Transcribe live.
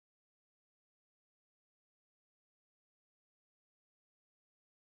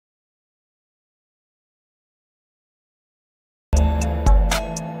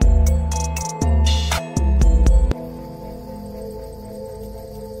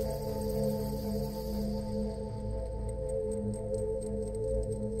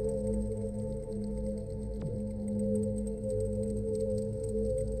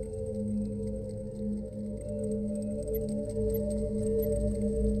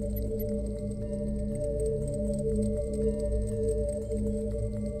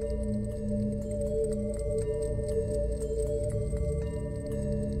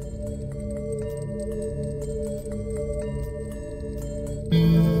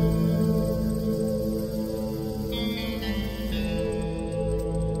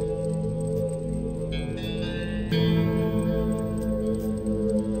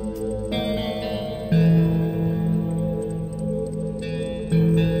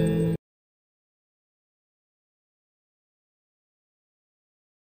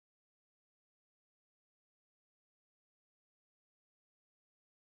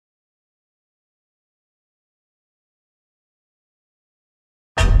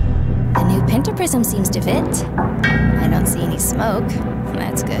new pentaprism seems to fit. I don't see any smoke.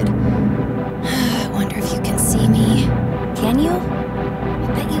 That's good. I wonder if you can see me. Can you? I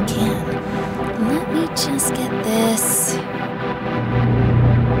bet you can. Let me just get this.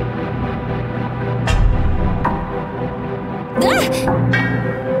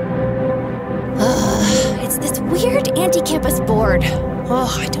 It's this weird anti-campus board.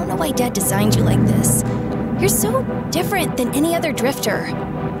 Oh, I don't know why Dad designed you like this. You're so different than any other drifter.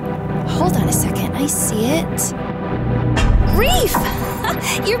 Hold on a second, I see it. Reef!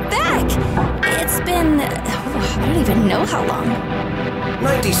 You're back! It's been... I don't even know how long.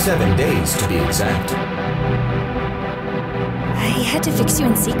 97 days, to be exact. I had to fix you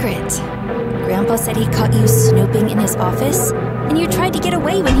in secret. Grandpa said he caught you snooping in his office, and you tried to get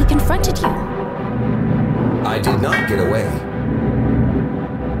away when he confronted you. I did not get away.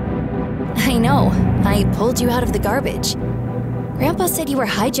 I know. I pulled you out of the garbage. Grandpa said you were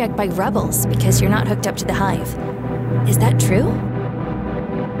hijacked by rebels because you're not hooked up to the hive. Is that true?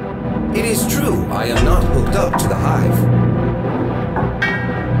 It is true, I am not hooked up to the hive.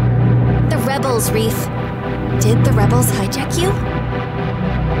 The rebels, Reef. Did the rebels hijack you?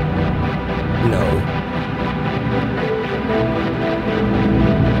 No.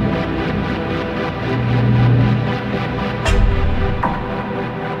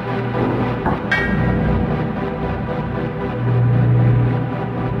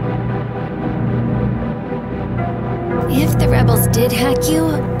 If the rebels did hack you,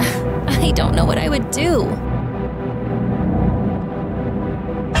 I don't know what I would do.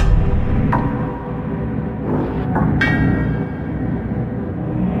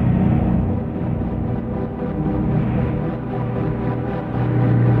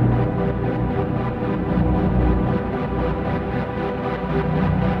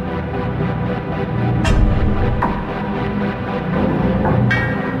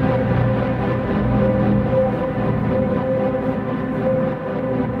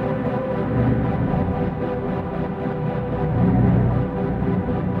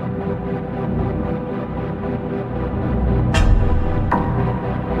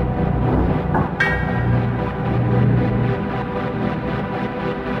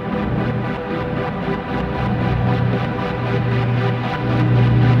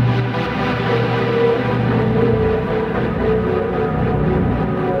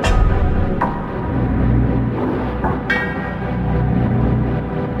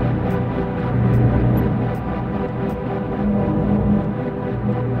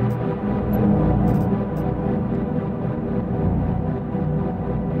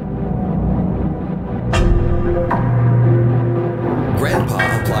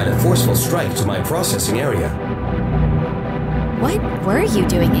 Strike to my processing area. What were you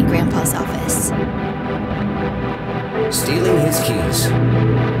doing in Grandpa's office? Stealing his keys.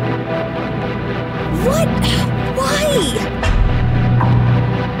 What? Why?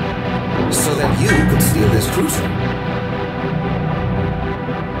 So that you could steal this cruiser.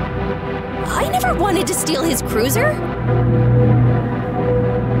 I never wanted to steal his cruiser.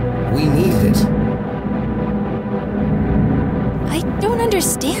 We needed it. I don't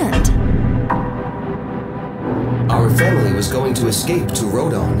understand. Our family was going to escape to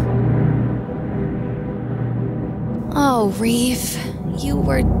Rodon. Oh, Reef. You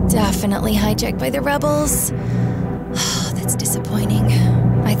were definitely hijacked by the rebels. Oh, that's disappointing.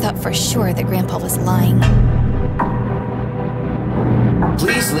 I thought for sure that Grandpa was lying.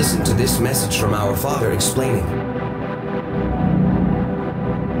 Please listen to this message from our father explaining.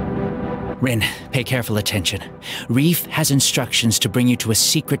 Rin, pay careful attention. Reef has instructions to bring you to a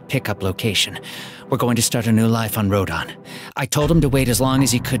secret pickup location. We're going to start a new life on Rodon. I told him to wait as long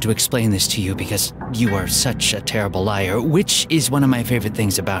as he could to explain this to you because you are such a terrible liar, which is one of my favorite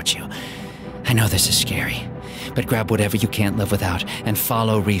things about you. I know this is scary, but grab whatever you can't live without and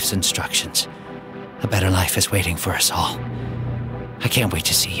follow Reef's instructions. A better life is waiting for us all. I can't wait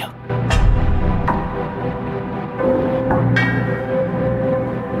to see you.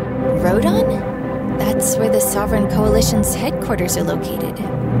 Rodon? That's where the Sovereign Coalition's headquarters are located.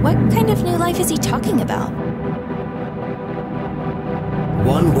 What kind of new life is he talking about?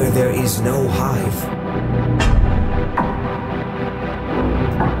 One where there is no hive.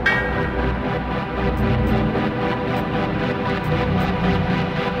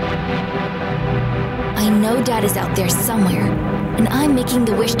 I know Dad is out there somewhere, and I'm making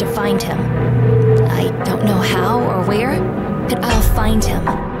the wish to find him. I don't know how or where, but I'll find him.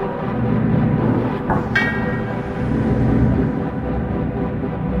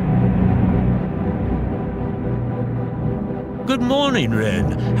 Good morning,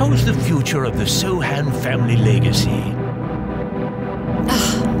 Ren. How's the future of the Sohan family legacy?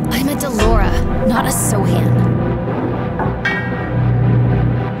 I'm a DeLorean. not a Sohan.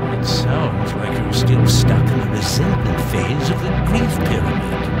 It sounds like you're still stuck in the resentment phase of the grief pyramid.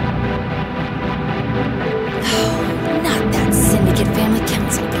 Oh, not that Syndicate Family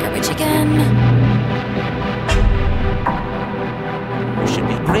Council garbage again. You should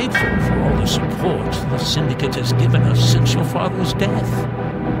be grateful for all the support the Syndicate has given us since your father's death.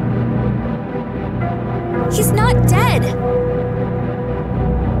 He's not dead!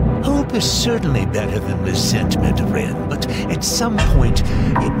 Hope is certainly better than resentment, Ren, but at some point,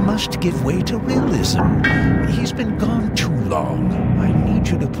 it must give way to realism. He's been gone too long. I need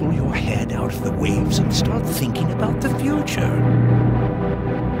you to pull your head out of the waves and start thinking about the future.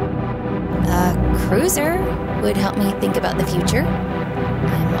 A cruiser would help me think about the future.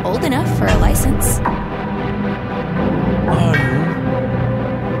 I'm old enough for a license. Are you?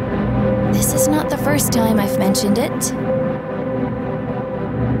 This is not the first time I've mentioned it.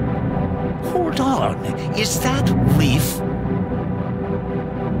 Hold on, is that Reef?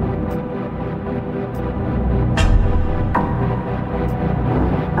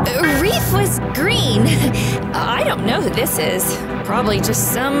 Reef was green. I don't know who this is. Probably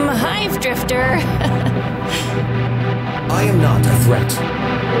just some hive drifter. I am not a threat.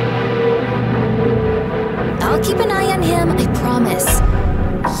 I'll keep an eye on him, I promise.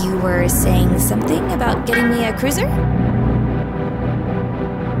 You were saying something about getting me a cruiser?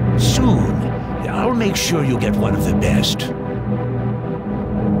 Soon. I'll make sure you get one of the best.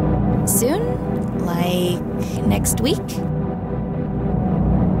 Soon? Like next week?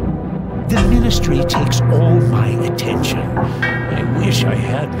 The Ministry takes all my attention. I wish I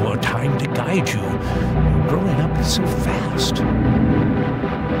had more time to guide you. Growing up is so fast.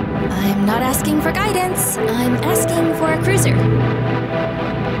 I'm not asking for guidance. I'm asking for a cruiser. You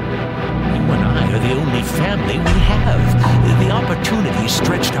and I are the only family we have. The opportunities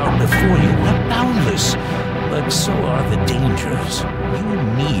stretched out before you are boundless. But so are the dangers. You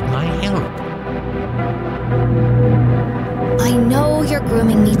need my help. I know you're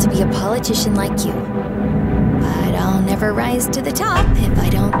grooming me to be a politician like you. But I'll never rise to the top if I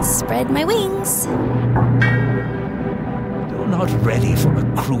don't spread my wings. You're not ready for a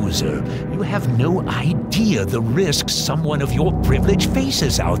cruiser. You have no idea the risks someone of your privilege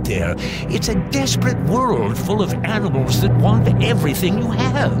faces out there. It's a desperate world full of animals that want everything you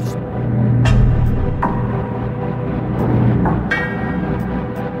have.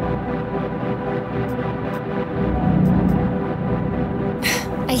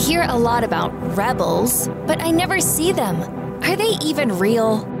 I hear a lot about rebels, but I never see them. Are they even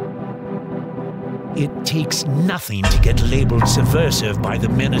real? It takes nothing to get labeled subversive by the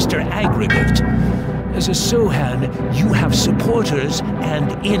Minister Aggregate. As a Sohan, you have supporters and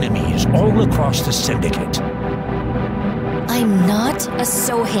enemies all across the Syndicate. I'm not a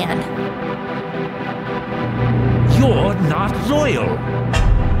Sohan. You're not loyal.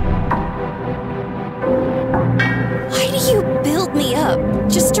 Why do you build me up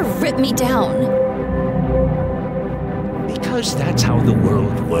just to rip me down? Because that's how the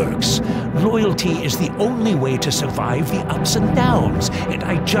world works. Loyalty is the only way to survive the ups and downs, and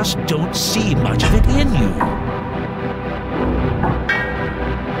I just don't see much of it in you.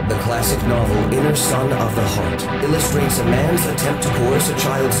 The classic novel Inner Son of the Heart illustrates a man's attempt to coerce a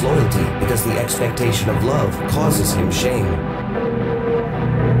child's loyalty because the expectation of love causes him shame.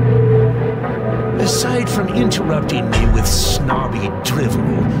 Aside from interrupting me with snobby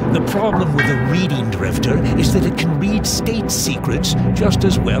drivel, the problem with a reading drifter is that it can read state secrets just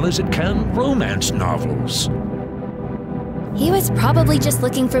as well as it can romance novels. He was probably just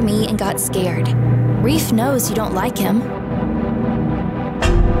looking for me and got scared. Reef knows you don't like him.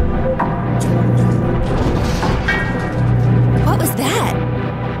 What was that?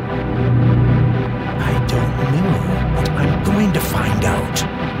 I don't know, but I'm going to find out.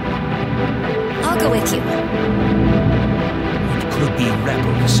 I'll go with you. It could be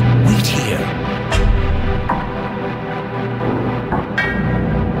rebels. Wait here.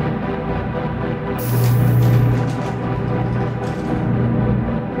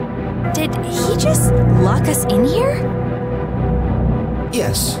 Did he just lock us in here?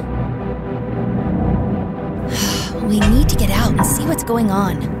 Yes. We need to get out and see what's going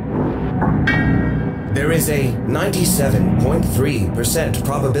on. There is a 97.3%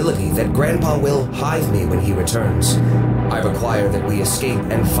 probability that Grandpa will hive me when he returns. I require that we escape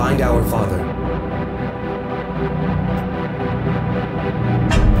and find our father.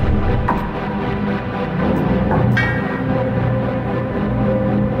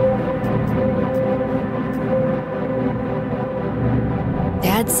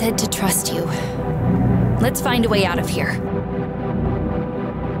 Dad said to trust you. Let's find a way out of here.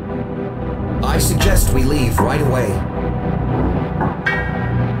 I suggest we leave right away.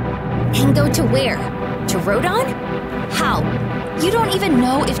 And go to where? To Rodon? How? You don't even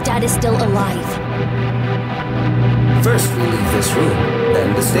know if Dad is still alive. First we leave this room,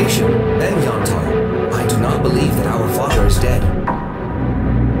 then the station, then Yantar. I do not believe that our father is dead.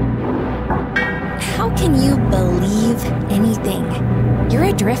 How can you believe anything? You're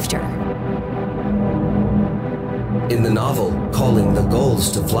a drifter. In the novel, Calling the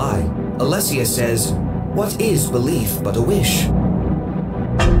Gulls to Fly, Alessia says, "What is belief but a wish?"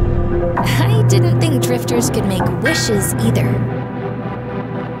 I didn't think drifters could make wishes either.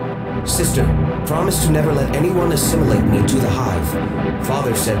 Sister, promise to never let anyone assimilate me to the hive.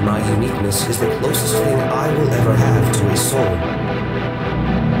 Father said my uniqueness is the closest thing I will ever have to his soul.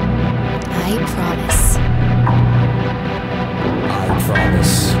 I promise. I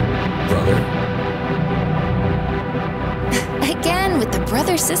promise, brother. Again with the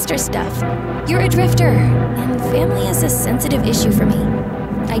brother-sister stuff. You're a drifter, and family is a sensitive issue for me.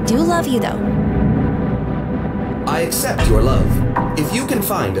 I do love you, though. I accept your love. If you can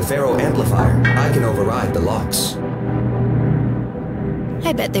find a Pharaoh amplifier, I can override the locks.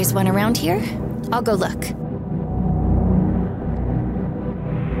 I bet there's one around here. I'll go look.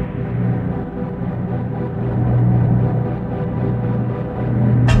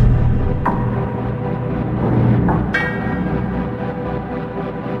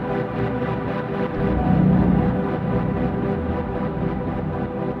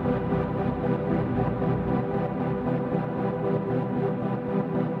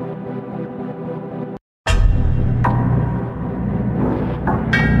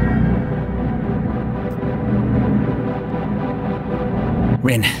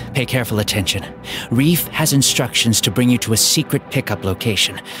 Rin, pay careful attention. Reef has instructions to bring you to a secret pickup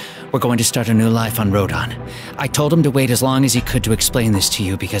location. We're going to start a new life on Rodon. I told him to wait as long as he could to explain this to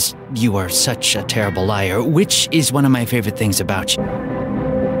you because you are such a terrible liar, which is one of my favorite things about you.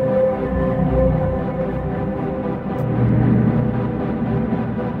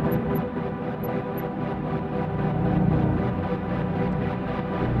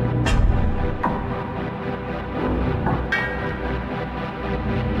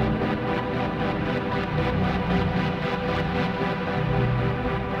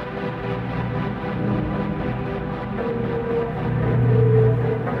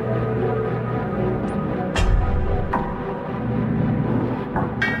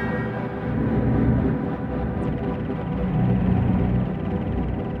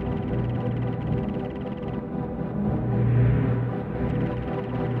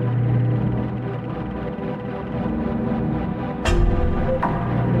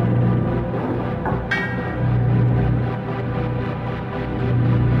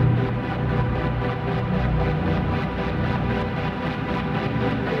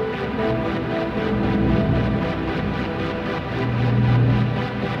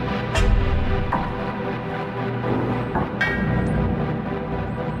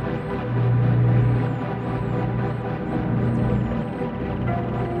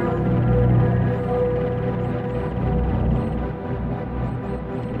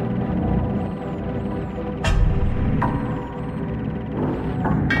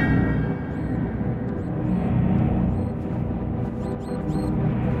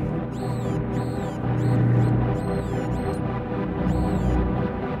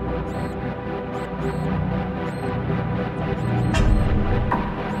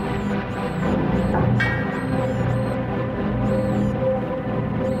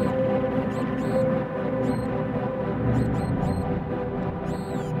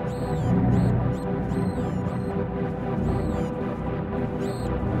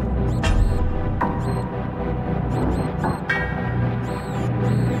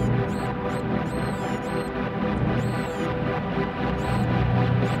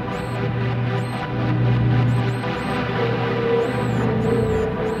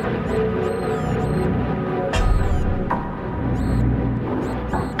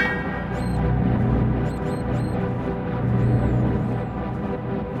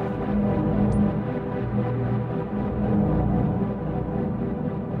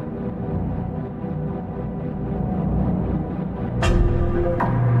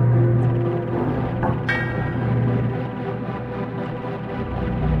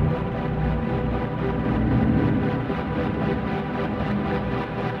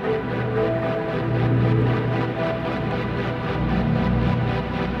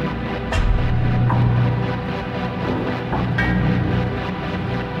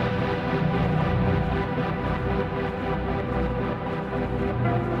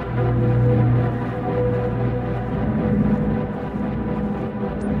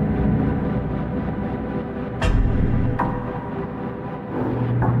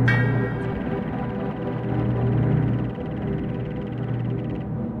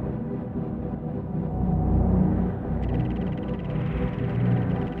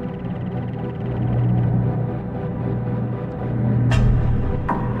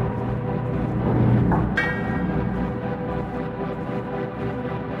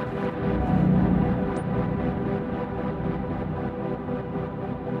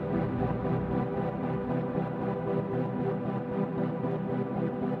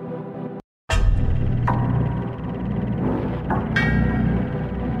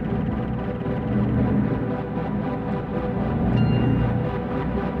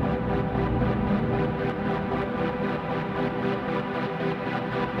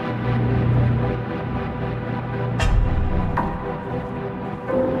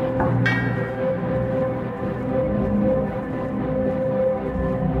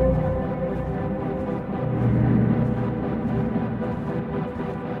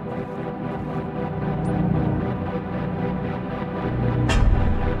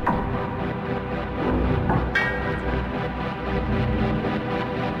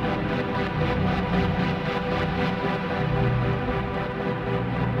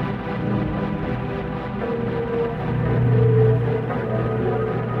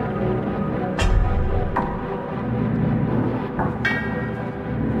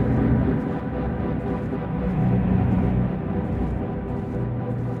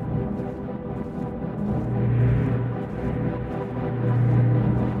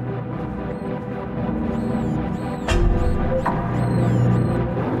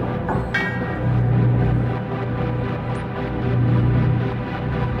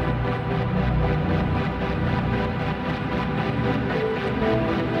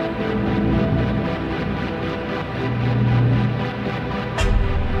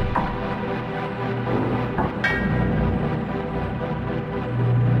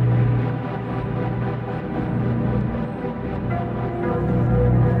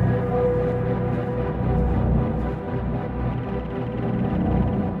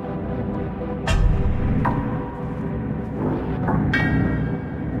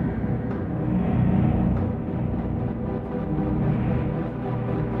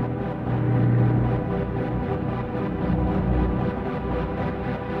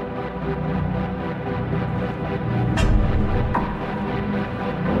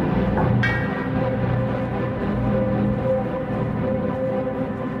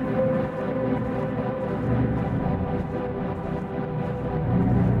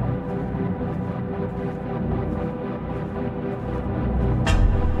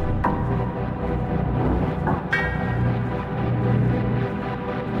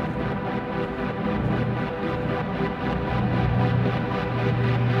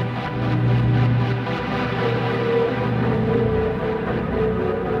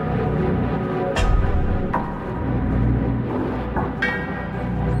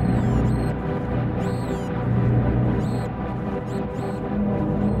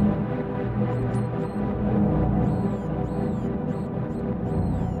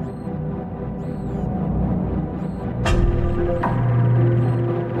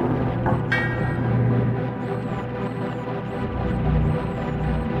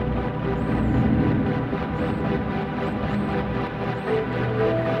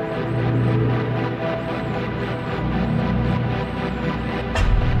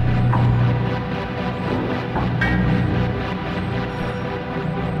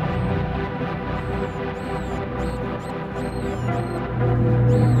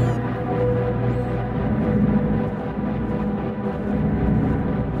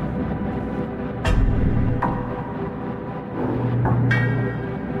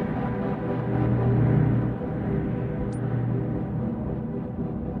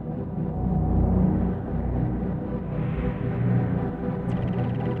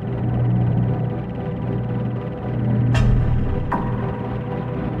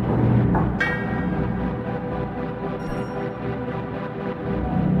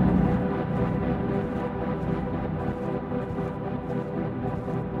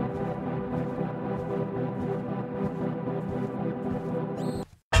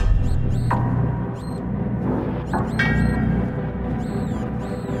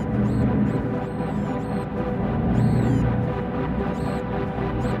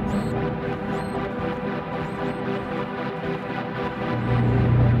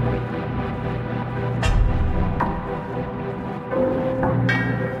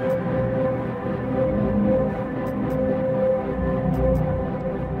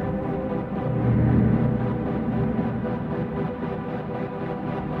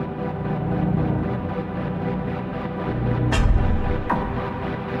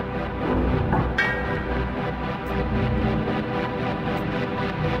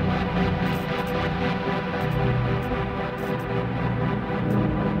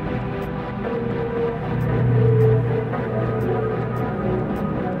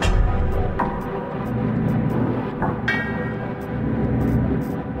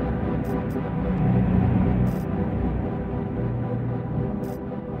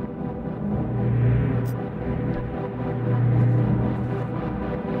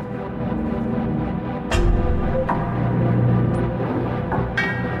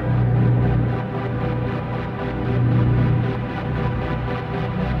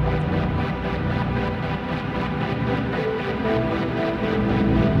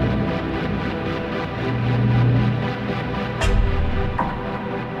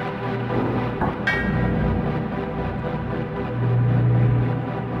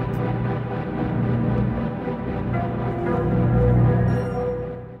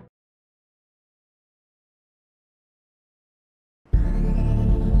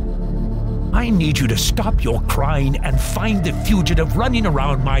 I need you to stop your crying and find the fugitive running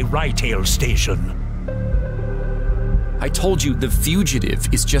around my Rytail station. I told you the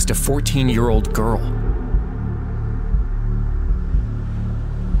fugitive is just a 14-year-old girl.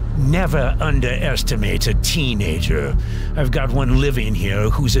 Never underestimate a teenager. I've got one living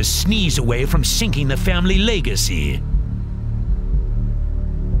here who's a sneeze away from sinking the family legacy.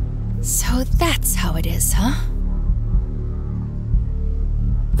 So that's how it is, huh?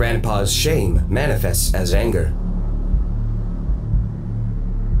 Grandpa's shame manifests as anger.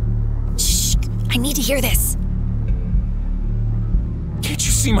 Shh! I need to hear this. Can't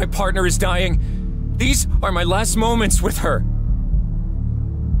you see my partner is dying? These are my last moments with her.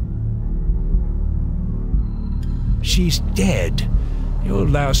 She's dead. Your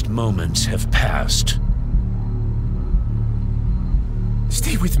last moments have passed.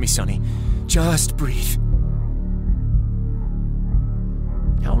 Stay with me, Sonny. Just breathe.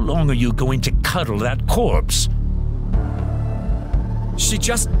 How long are you going to cuddle that corpse? She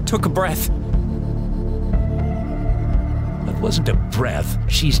just took a breath. That wasn't a breath.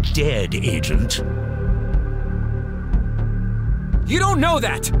 She's dead, Agent. You don't know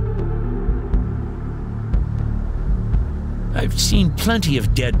that! I've seen plenty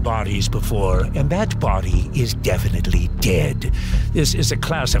of dead bodies before, and that body is definitely dead. This is a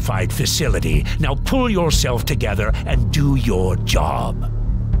classified facility. Now pull yourself together and do your job.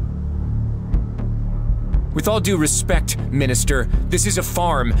 With all due respect, Minister, this is a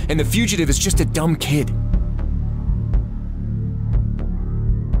farm, and the fugitive is just a dumb kid.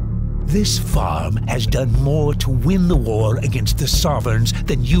 This farm has done more to win the war against the Sovereigns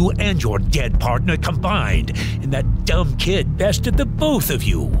than you and your dead partner combined, and that dumb kid bested the both of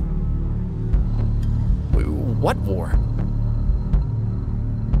you. What war?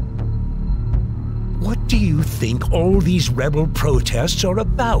 What do you think all these rebel protests are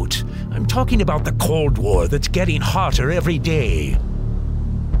about? I'm talking about the Cold War that's getting hotter every day.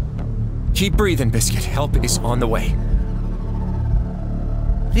 Keep breathing, Biscuit. Help is on the way.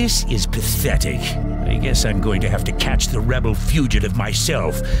 This is pathetic. I guess I'm going to have to catch the rebel fugitive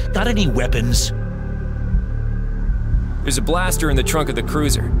myself. Got any weapons? There's a blaster in the trunk of the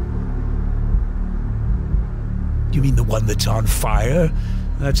cruiser. You mean the one that's on fire?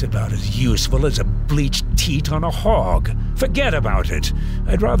 That's about as useful as a bleached teat on a hog. Forget about it.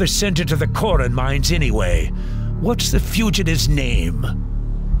 I'd rather send it to the Corron mines anyway. What's the fugitive's name?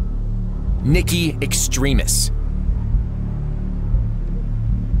 Nikki Extremis.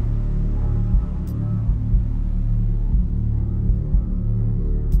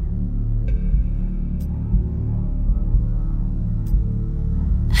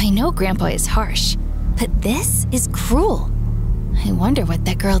 I know Grandpa is harsh, but this is cruel. I wonder what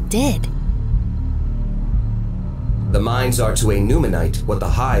that girl did. The mines are to a Numenite what the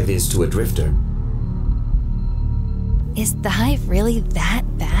hive is to a drifter. Is the hive really that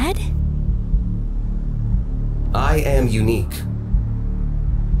bad? I am unique.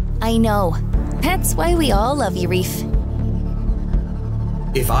 I know. That's why we all love you, Reef.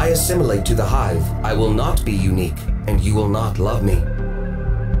 If I assimilate to the hive, I will not be unique, and you will not love me.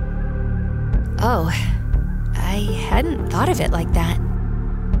 Oh, I hadn't thought of it like that.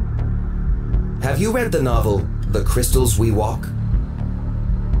 Have you read the novel, The Crystals We Walk?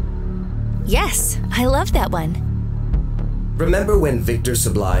 Yes, I love that one. Remember when Victor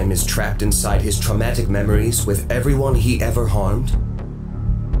Sublime is trapped inside his traumatic memories with everyone he ever harmed?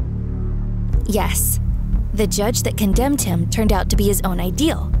 Yes. The judge that condemned him turned out to be his own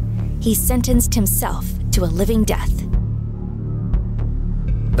ideal. He sentenced himself to a living death.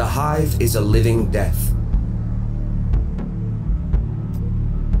 The hive is a living death.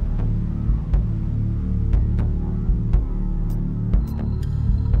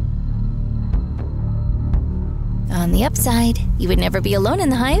 On the upside, you would never be alone in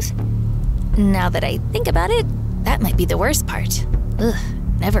the hive. Now that I think about it, that might be the worst part. Ugh,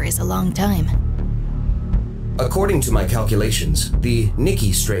 never is a long time. According to my calculations, the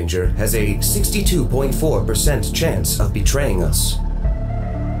Nikki stranger has a 62.4% chance of betraying us.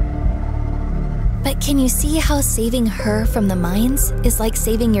 But can you see how saving her from the mines is like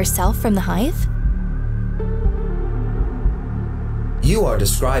saving yourself from the hive? You are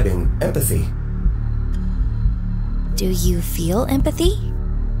describing empathy. Do you feel empathy?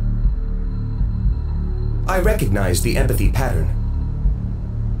 I recognize the empathy pattern.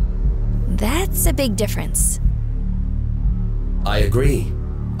 That's a big difference. I agree.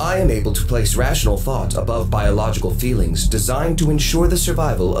 I am able to place rational thought above biological feelings designed to ensure the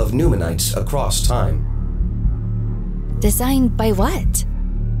survival of Numenites across time. Designed by what?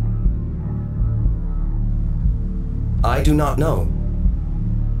 I do not know.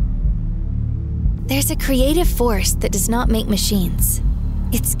 There's a creative force that does not make machines.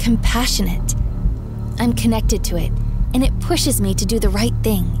 It's compassionate. I'm connected to it, and it pushes me to do the right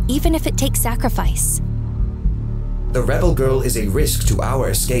thing, even if it takes sacrifice. The rebel girl is a risk to our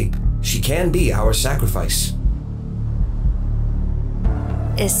escape. She can be our sacrifice.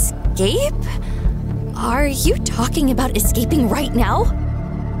 Escape? Are you talking about escaping right now?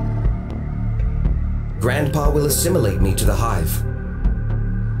 Grandpa will assimilate me to the hive.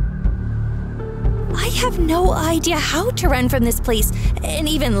 I have no idea how to run from this place, and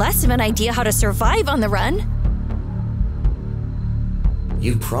even less of an idea how to survive on the run.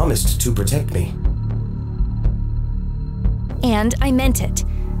 You promised to protect me. And I meant it.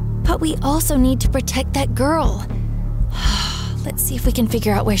 But we also need to protect that girl. Let's see if we can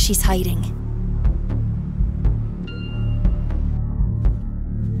figure out where she's hiding.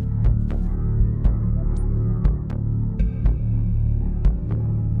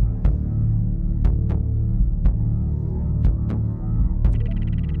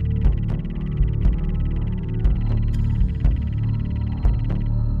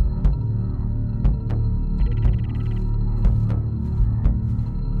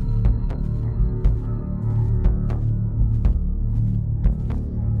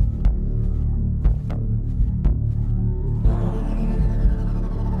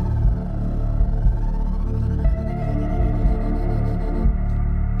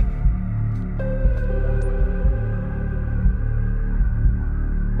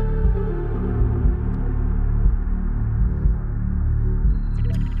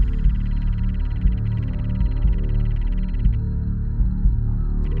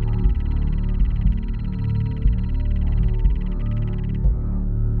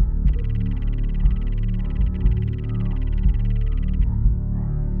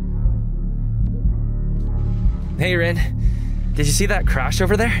 Hey, Rin. Did you see that crash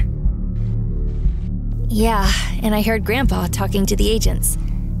over there? Yeah, and I heard Grandpa talking to the agents.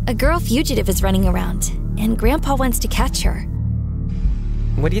 A girl fugitive is running around, and Grandpa wants to catch her.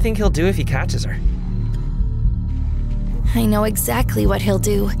 What do you think he'll do if he catches her? I know exactly what he'll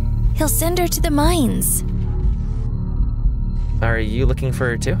do. He'll send her to the mines. Are you looking for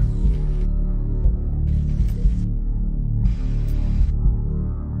her too?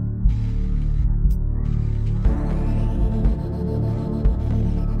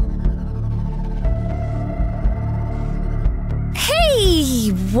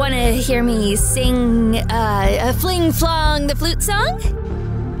 Hey, wanna hear me sing, a fling-flong the flute song?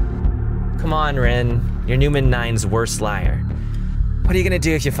 Come on, Rin. You're Numen 9's worst liar. What are you gonna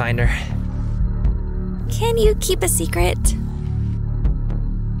do if you find her? Can you keep a secret?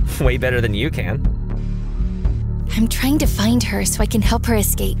 Way better than you can. I'm trying to find her so I can help her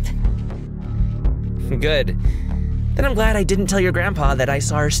escape. Good. Then I'm glad I didn't tell your grandpa that I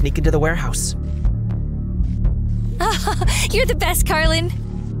saw her sneak into the warehouse. You're the best, Carlin.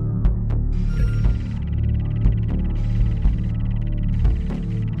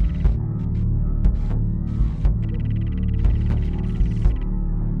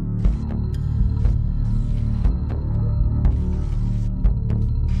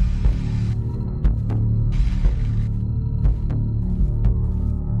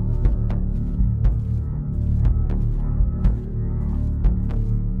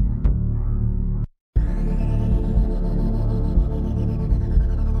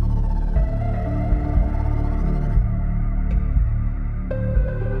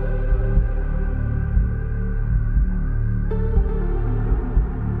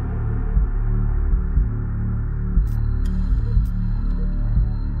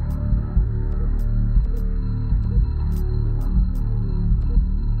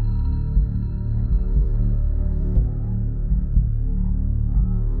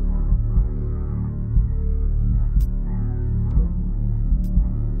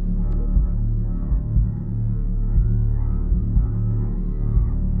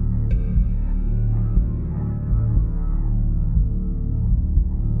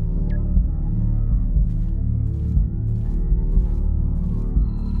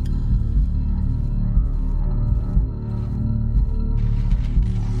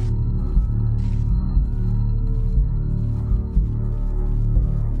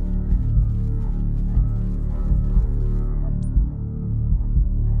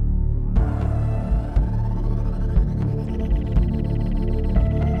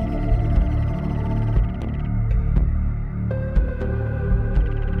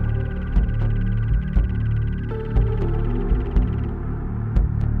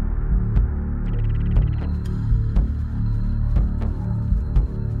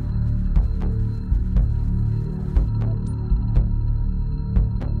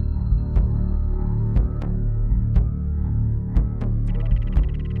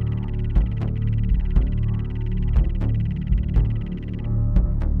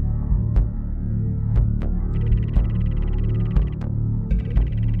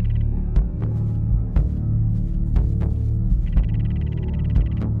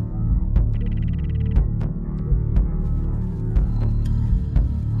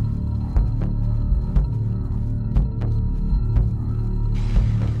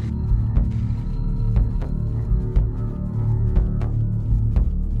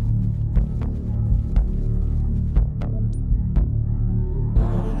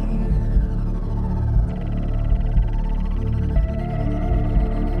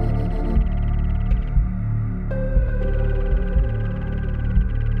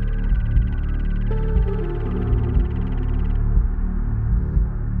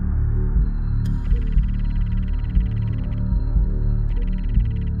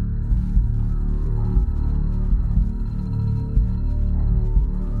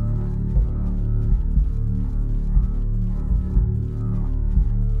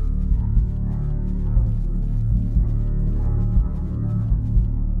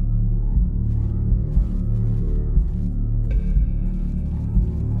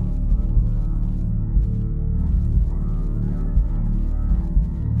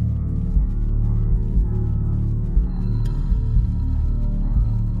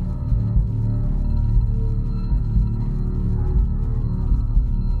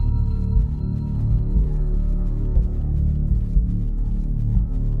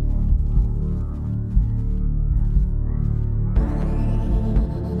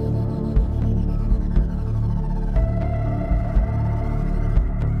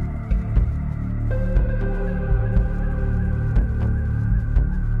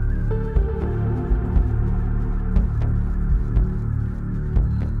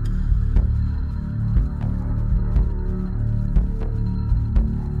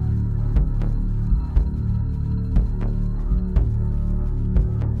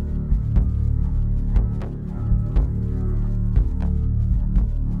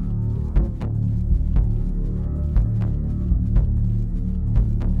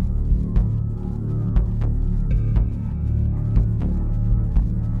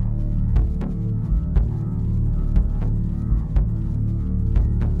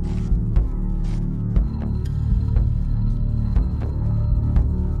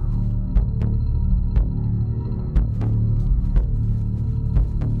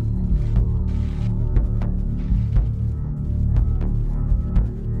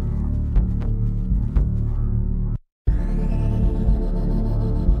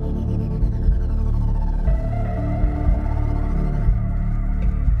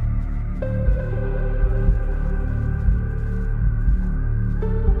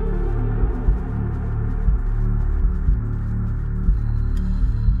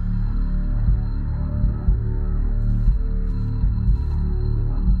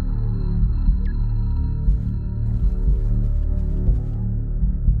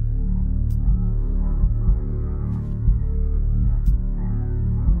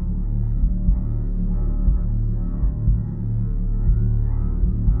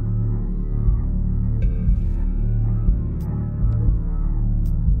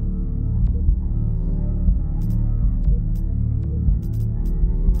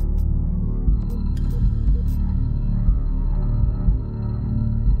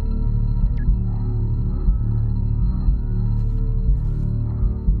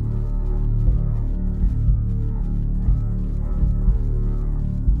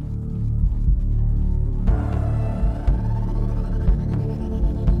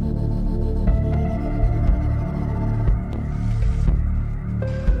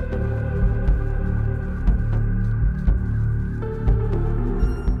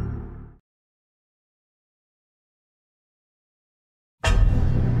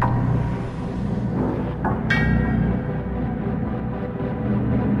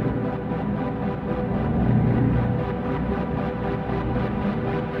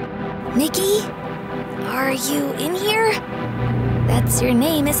 Nikki? Are you in here? That's your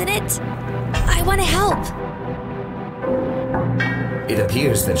name, isn't it? I want to help. It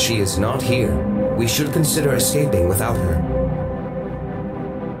appears that she is not here. We should consider escaping without her.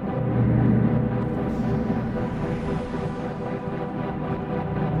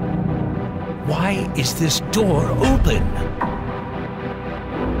 Why is this door open?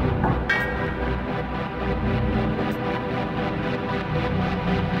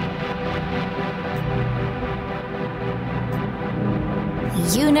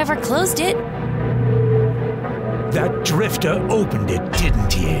 You never closed it. That drifter opened it,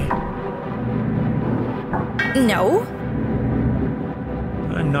 didn't he? No.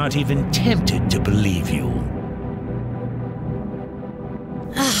 I'm not even tempted to believe you.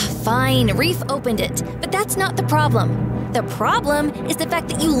 Fine, Reef opened it, but that's not the problem. The problem is the fact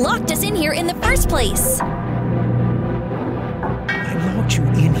that you locked us in here in the first place. I locked you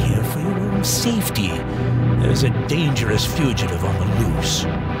in here for your own safety. There's a dangerous fugitive on the loose.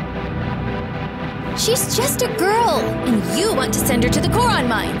 She's just a girl, and you want to send her to the Corron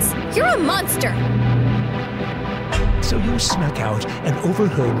mines. You're a monster. So you snuck out and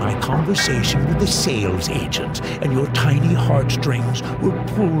overheard my conversation with the sales agent, and your tiny heartstrings were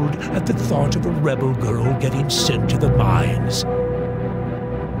pulled at the thought of a rebel girl getting sent to the mines.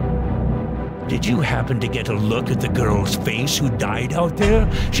 Did you happen to get a look at the girl's face who died out there?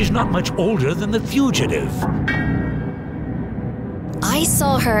 She's not much older than the fugitive. I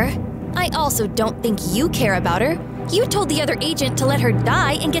saw her. I also don't think you care about her. You told the other agent to let her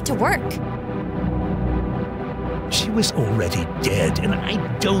die and get to work. She was already dead, and I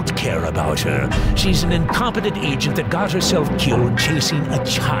don't care about her. She's an incompetent agent that got herself killed chasing a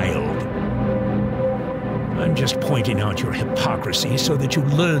child. I'm just pointing out your hypocrisy so that you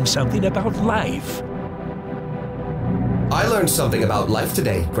learn something about life. I learned something about life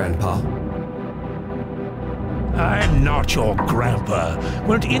today, Grandpa. I'm not your grandpa.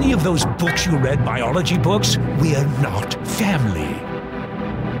 Weren't any of those books you read biology books? We're not family.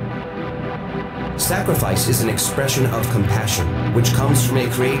 Sacrifice is an expression of compassion, which comes from a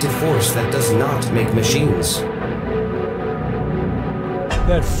creative force that does not make machines.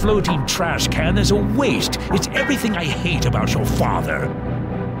 That floating trash can is a waste. It's everything I hate about your father.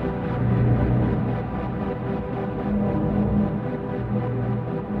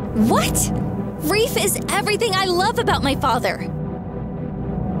 What? Reef is everything I love about my father.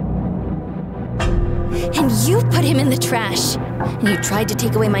 And you put him in the trash. And you tried to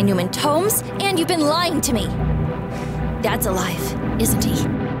take away my Numen Tomes, and you've been lying to me. Dad's alive, isn't he?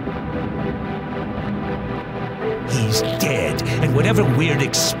 He's dead, and whatever weird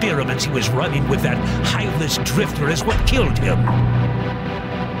experiments he was running with that hiveless drifter is what killed him.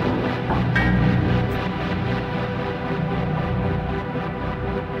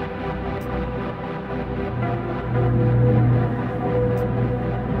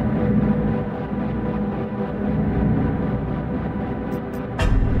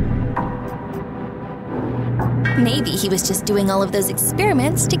 Maybe he was just doing all of those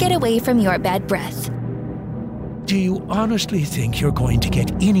experiments to get away from your bad breath. Do you honestly think you're going to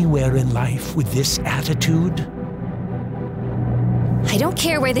get anywhere in life with this attitude? I don't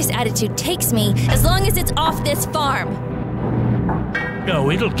care where this attitude takes me, as long as it's off this farm.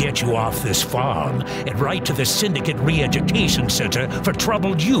 No, it'll get you off this farm and right to the Syndicate Re-Education Center for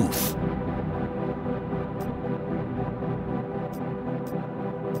Troubled Youth.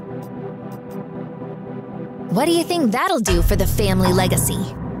 What do you think that'll do for the family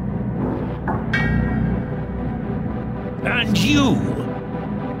legacy? And you!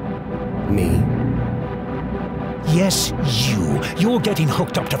 Me? Yes, you. You're getting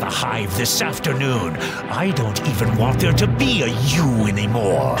hooked up to the hive this afternoon. I don't even want there to be a you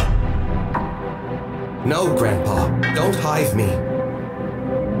anymore. No, Grandpa. Don't hive me.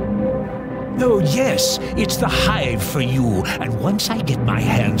 Oh, yes, it's the hive for you. And once I get my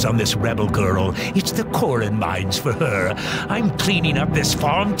hands on this rebel girl, it's the Corron mines for her. I'm cleaning up this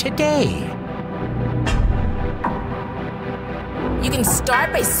farm today. You can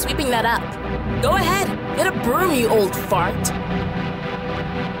start by sweeping that up. Go ahead, get a broom, you old fart.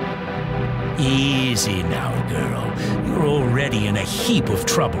 Easy now, girl. You're already in a heap of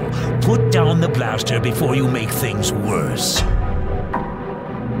trouble. Put down the blaster before you make things worse.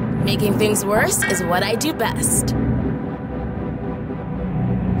 Making things worse is what I do best.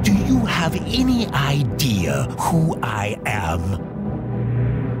 Do you have any idea who I am?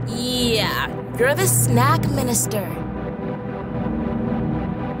 Yeah, you're the snack minister.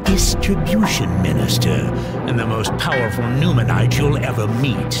 Distribution minister, and the most powerful Numenite you'll ever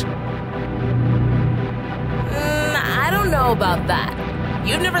meet. I don't know about that.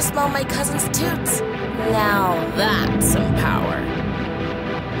 You've never smelled my cousin's toots. Now that's some power.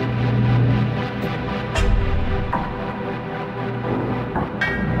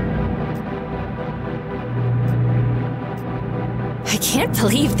 I can't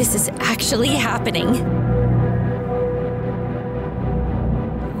believe this is actually happening.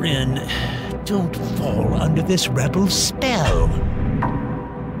 Rin, don't fall under this rebel spell.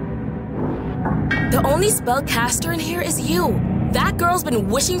 The only spellcaster in here is you. That girl's been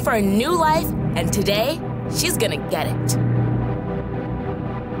wishing for a new life, and today, she's gonna get it.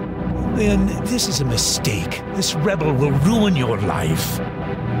 Rin, this is a mistake. This rebel will ruin your life.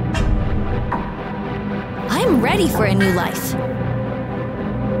 I'm ready for a new life.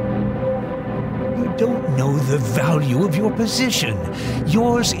 You don't know the value of your position.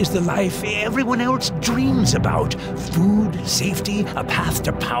 Yours is the life everyone else dreams about. Food, safety, a path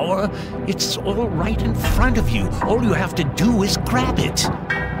to power. It's all right in front of you. All you have to do is grab it.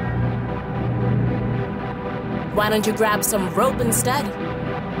 Why don't you grab some rope instead?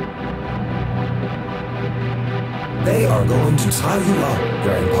 They are going to tie you up,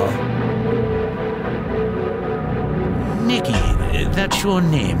 Grandpa. Nikki, that's your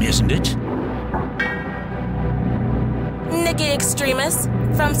name, isn't it? Nikki Extremis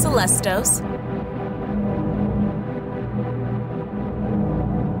from Celestos.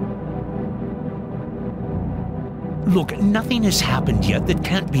 Look, nothing has happened yet that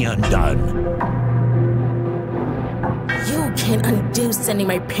can't be undone. You can't undo sending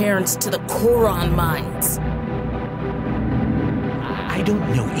my parents to the Corron mines. I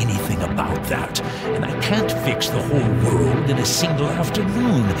don't know anything about that, and I can't fix the whole world in a single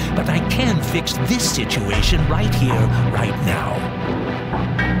afternoon, but I can fix this situation right here, right now.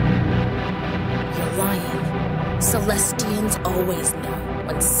 You're lying. Celestians always know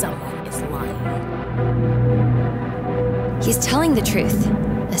when someone is lying. He's telling the truth.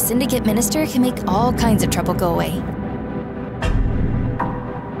 A Syndicate minister can make all kinds of trouble go away.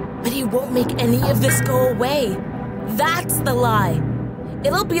 But he won't make any of this go away. That's the lie.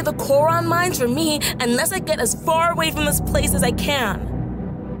 It'll be the Corron mines for me unless I get as far away from this place as I can.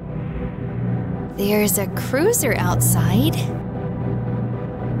 There's a cruiser outside.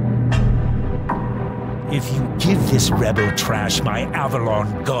 If you give this rebel trash my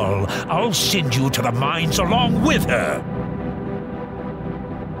Avalon Gull, I'll send you to the mines along with her.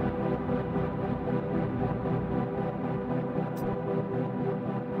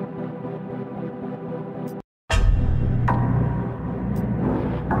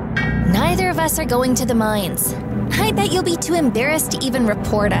 Neither of us are going to the mines. I bet you'll be too embarrassed to even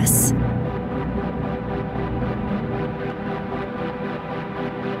report us.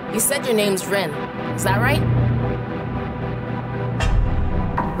 You said your name's Rin. Is that right?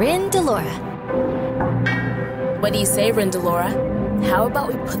 Rin Delora. What do you say, Rin Delora? How about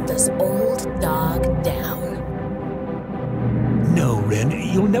we put this old dog down? No, Rin,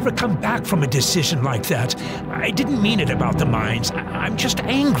 you'll never come back from a decision like that. I didn't mean it about the mines. I'm just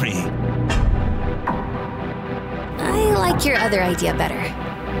angry. I like your other idea better.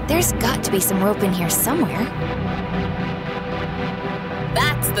 There's got to be some rope in here somewhere.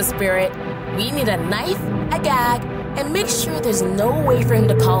 That's the spirit. We need a knife, a gag, and make sure there's no way for him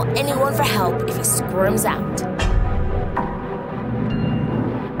to call anyone for help if he squirms out.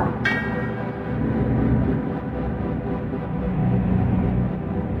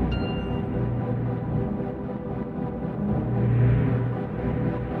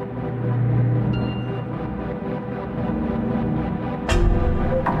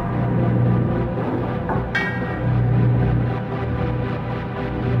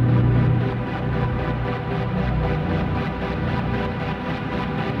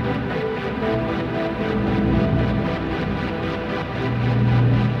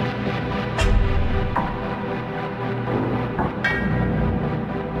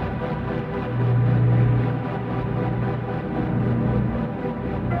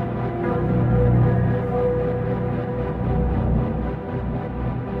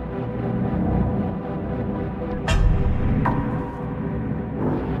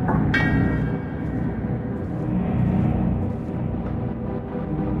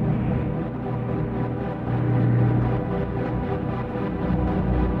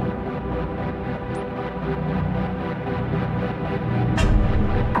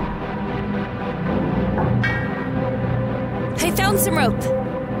 Some rope.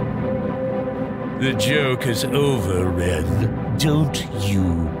 The joke is over, Ren. Don't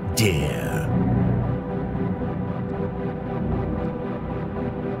you dare.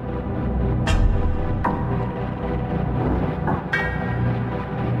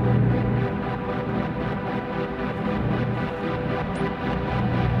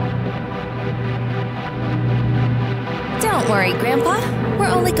 Don't worry, Grandpa. We're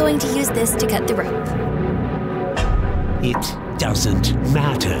only going to use this to cut the rope. It doesn't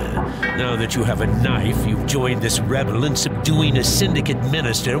matter. Now that you have a knife, you've joined this rebel in subduing a Syndicate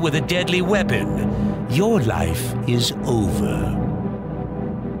minister with a deadly weapon. Your life is over.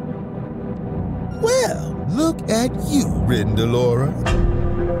 Well, look at you, Rindalora.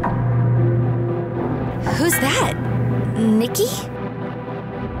 Who's that? Nikki?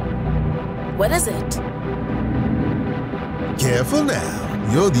 What is it? Careful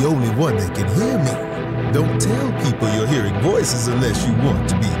now. You're the only one that can hear me. Don't tell people you're hearing voices unless you want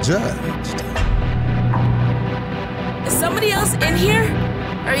to be judged. Is somebody else in here?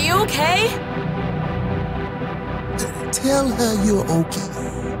 Are you okay? Tell her you're okay.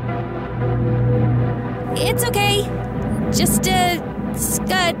 It's okay. Just,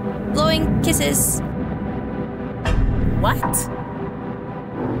 scud blowing kisses. What?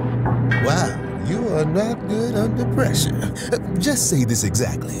 Wow, you are not good under pressure. Just say this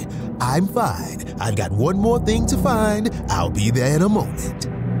exactly. I'm fine. I've got one more thing to find. I'll be there in a moment.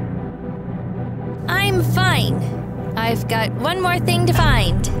 I'm fine. I've got one more thing to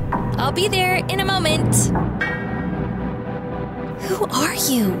find. I'll be there in a moment. Who are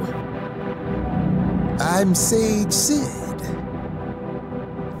you? I'm Sage Sid.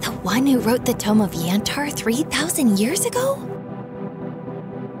 The one who wrote the Tome of Yantar 3,000 years ago?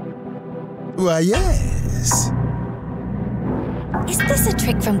 Why, yes. Is this a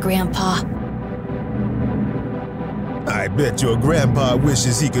trick from Grandpa? I bet your grandpa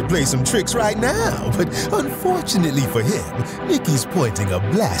wishes he could play some tricks right now, but unfortunately for him, Nikki's pointing a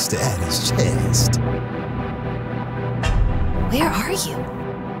blaster at his chest. Where are you?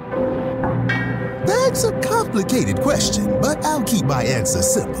 That's a complicated question, but I'll keep my answer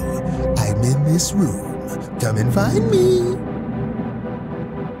simple. I'm in this room. Come and find me.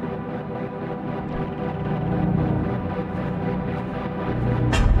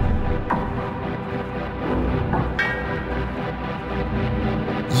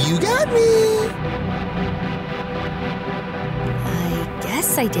 You got me! I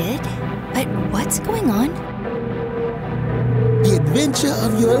guess I did. But what's going on? The adventure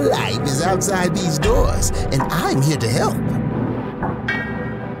of your life is outside these doors, and I'm here to help.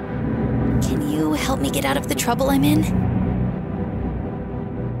 Can you help me get out of the trouble I'm in?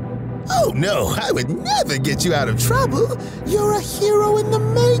 Oh no, I would never get you out of trouble. You're a hero in the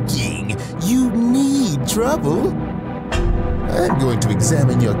making. You need trouble. I'm going to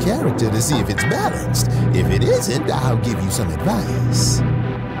examine your character to see if it's balanced. If it isn't, I'll give you some advice.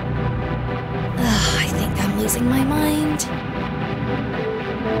 I think I'm losing my mind.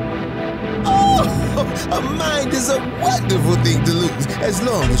 Oh, a mind is a wonderful thing to lose, as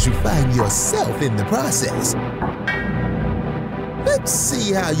long as you find yourself in the process. Let's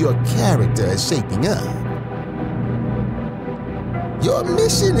see how your character is shaping up. Your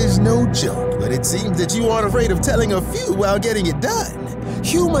mission is no joke, but it seems that you aren't afraid of telling a few while getting it done.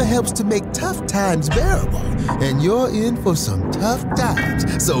 Humor helps to make tough times bearable, and you're in for some tough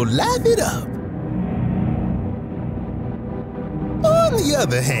times, so laugh it up. On the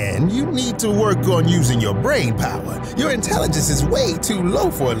other hand, you need to work on using your brain power. Your intelligence is way too low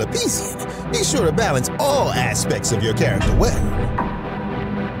for a Lepesian. Be sure to balance all aspects of your character well.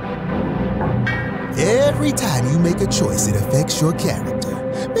 Every time you make a choice, it affects your character.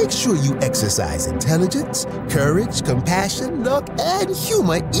 Make sure you exercise intelligence, courage, compassion, luck, and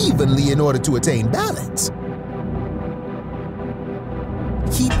humor evenly in order to attain balance.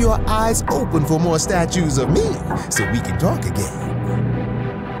 Keep your eyes open for more statues of me, so we can talk again.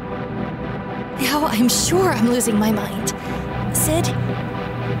 Now I'm sure I'm losing my mind. Sid?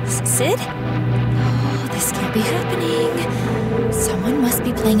 Sid? Oh, this can't be happening. Someone must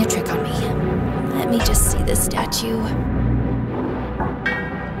be playing a trick on me. Let me just see this statue.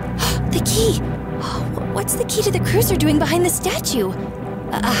 The key! What's the key to the cruiser doing behind the statue?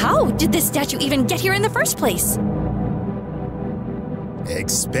 How did this statue even get here in the first place?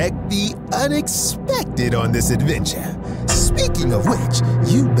 Expect the unexpected on this adventure. Speaking of which,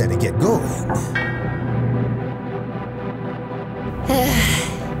 you better get going.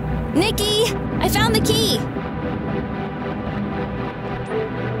 Nikki! I found the key!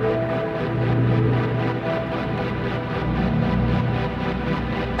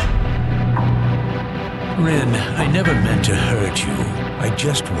 Rin, I never meant to hurt you. I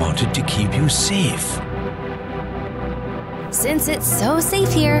just wanted to keep you safe. Since it's so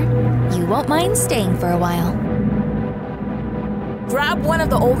safe here, you won't mind staying for a while. Grab one of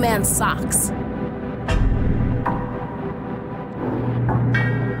the old man's socks.